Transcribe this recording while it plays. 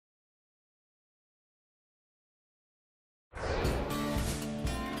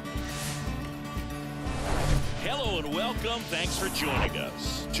Welcome. Thanks for joining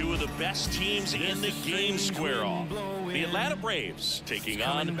us. Two of the best teams in the game square off. The Atlanta Braves taking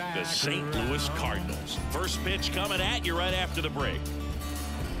on the St. Louis Cardinals. First pitch coming at you right after the break.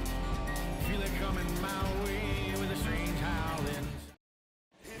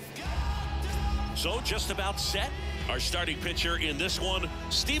 So just about set. Our starting pitcher in this one,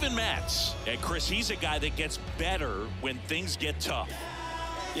 Steven Matz. And Chris, he's a guy that gets better when things get tough.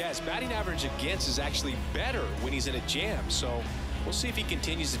 Yeah, his batting average against is actually better when he's in a jam. So we'll see if he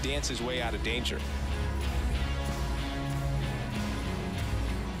continues to dance his way out of danger.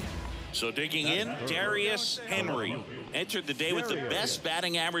 So digging in, Darius Henry entered the day with the best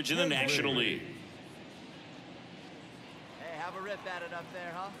batting average in the National League. Hey, have a rip at it up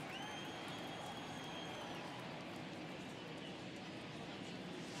there, huh?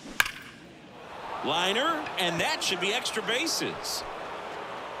 Liner, and that should be extra bases.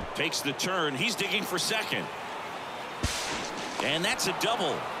 Takes the turn. He's digging for second. And that's a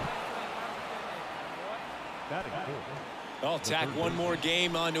double. I'll tack one more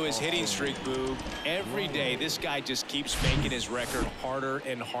game onto his hitting streak, Boog. Every day, this guy just keeps making his record harder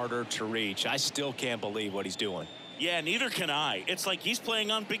and harder to reach. I still can't believe what he's doing. Yeah, neither can I. It's like he's playing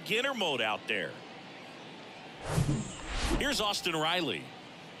on beginner mode out there. Here's Austin Riley.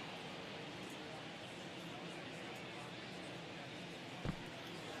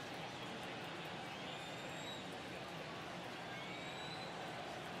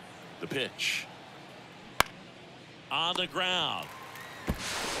 The pitch. On the ground.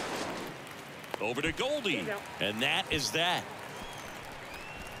 Over to Goldie. And that is that.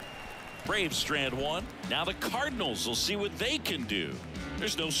 Braves strand one. Now the Cardinals will see what they can do.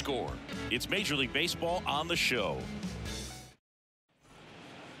 There's no score. It's Major League Baseball on the show.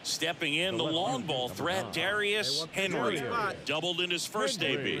 Stepping in, the long ball threat, Darius Henry. Doubled in his first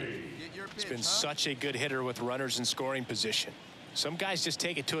AB. He's been such a good hitter with runners in scoring position. Some guys just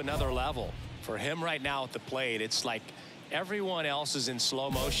take it to another level. For him right now at the plate, it's like everyone else is in slow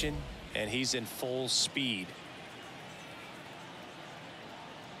motion and he's in full speed.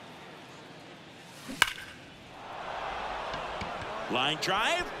 Line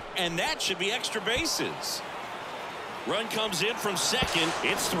drive, and that should be extra bases. Run comes in from second.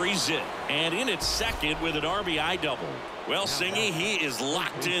 It's 3-zip. And in its second with an RBI double. Well, Singy, he is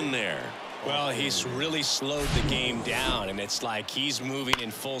locked in there. Well, he's really slowed the game down, and it's like he's moving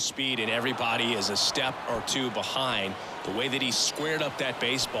in full speed and everybody is a step or two behind. The way that he squared up that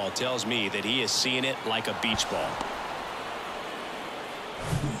baseball tells me that he is seeing it like a beach ball.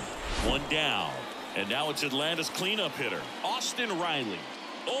 One down, and now it's Atlanta's cleanup hitter, Austin Riley.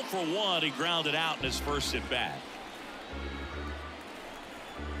 0 for 1, he grounded out in his first at bat.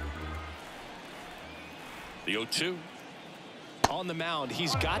 The 0-2. On the mound,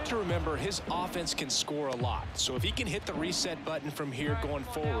 he's got to remember his offense can score a lot. So if he can hit the reset button from here going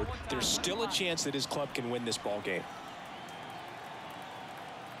forward, there's still a chance that his club can win this ball game.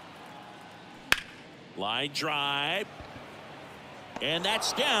 Line drive. And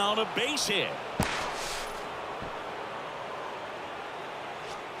that's down, a base hit.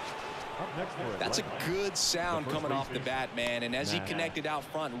 That's a good sound coming off the bat, man. And as he connected out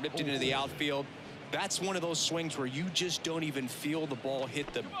front and ripped it into the outfield, that's one of those swings where you just don't even feel the ball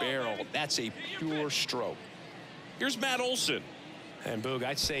hit the barrel. That's a pure stroke. Here's Matt Olson. And Boog,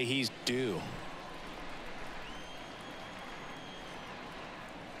 I'd say he's due.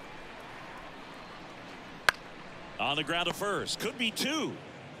 On the ground to first. Could be two.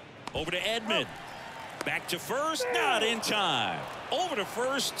 Over to Edman. Back to first. Not in time. Over to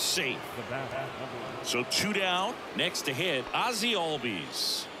first. Safe. So 2 down. Next to hit, Ozzie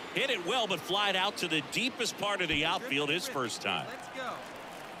Albies. Hit it well, but flied out to the deepest part of the outfield his first time. Let's go.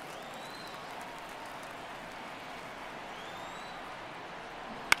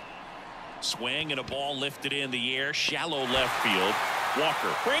 Swing and a ball lifted in the air, shallow left field.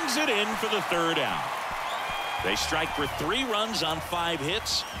 Walker brings it in for the third out. They strike for 3 runs on 5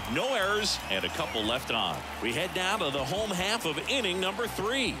 hits, no errors, and a couple left on. We head down to the home half of inning number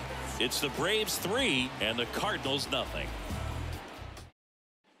 3. It's the Braves 3 and the Cardinals nothing.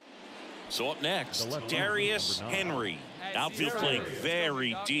 So up next, Darius Henry. Outfield playing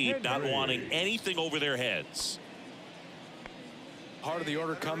very deep, not wanting anything over their heads. Part of the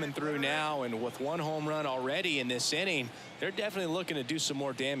order coming through now, and with 1 home run already in this inning, they're definitely looking to do some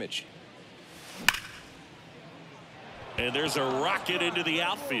more damage. And there's a rocket into the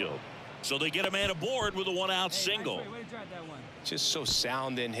outfield. So they get a man aboard with a 1-out single. Just so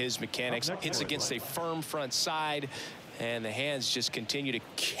sound in his mechanics. Hits against a firm front side, and the hands just continue to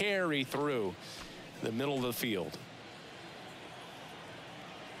carry through the middle of the field.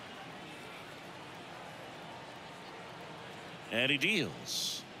 And he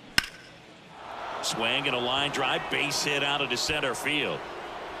deals. Swing and a line drive, base hit out into center field.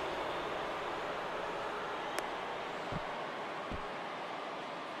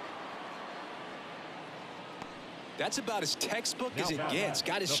 That's about as textbook as it gets.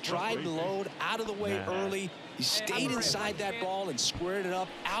 Got his stride and load out of the way early. He stayed inside that ball and squared it up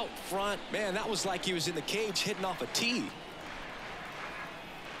out front. Man, that was like he was in the cage hitting off a tee.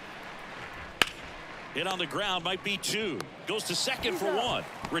 Hit on the ground, might be 2. Goes to second for 1.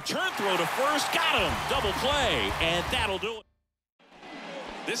 Return throw to first, got him. Double play, and that'll do it.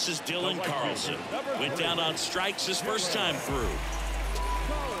 This is Dylan Carlson. Went down on strikes his first time through.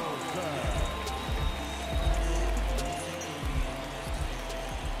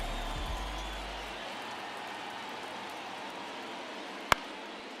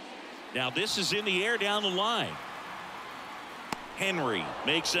 Now this is in the air down the line. Henry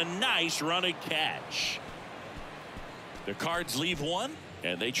makes a nice running catch. The Cards leave 1,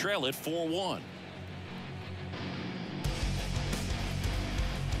 and they trail it 4-1.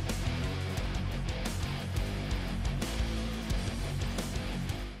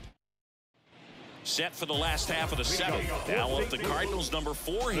 Set for the last half of the 7th. Now up the Cardinals' number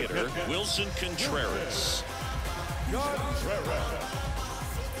 4 hitter, Wilson Contreras.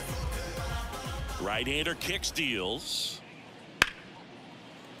 Right-hander kicks, deals.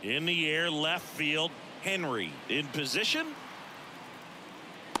 In the air, left field. Henry in position.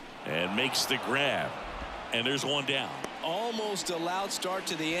 And makes the grab. And there's one down. Almost a loud start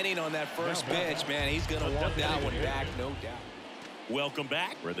to the inning on that first pitch. Man, he's going to want that one back, no doubt. Welcome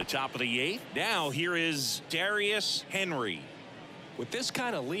back. We're at the top of the 8th. Now here is Darius Henry. With this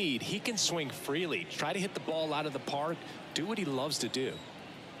kind of lead, he can swing freely. Try to hit the ball out of the park. Do what he loves to do.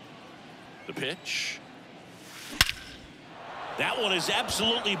 The pitch. That one is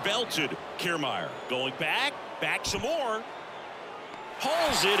absolutely belted. Kiermaier going back some more.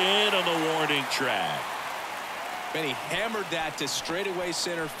 Hauls it in on the warning track. And he hammered that to straightaway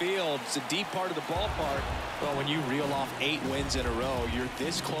center field. It's a deep part of the ballpark. Well, when you reel off 8 wins in a row, you're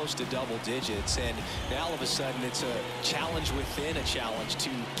this close to double digits. And now all of a sudden it's a challenge within a challenge to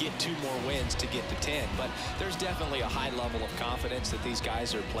get 2 more wins to get to 10. But there's definitely a high level of confidence that these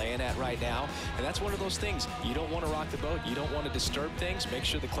guys are playing at right now. And that's one of those things. You don't want to rock the boat. You don't want to disturb things. Make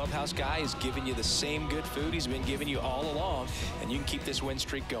sure the clubhouse guy is giving you the same good food he's been giving you all along. And you can keep this win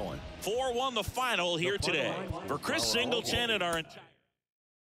streak going. 4-1 the final here today. For Chris Singleton and our entire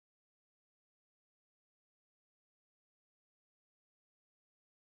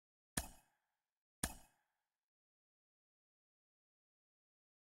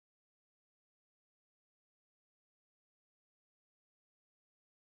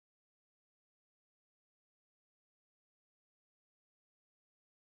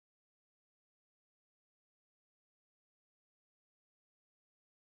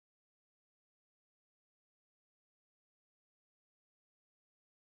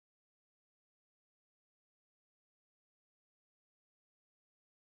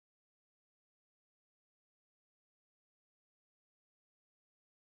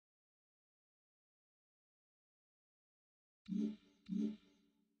Mm-hmm.